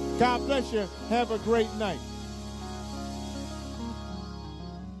amen. God bless you. Have a great night.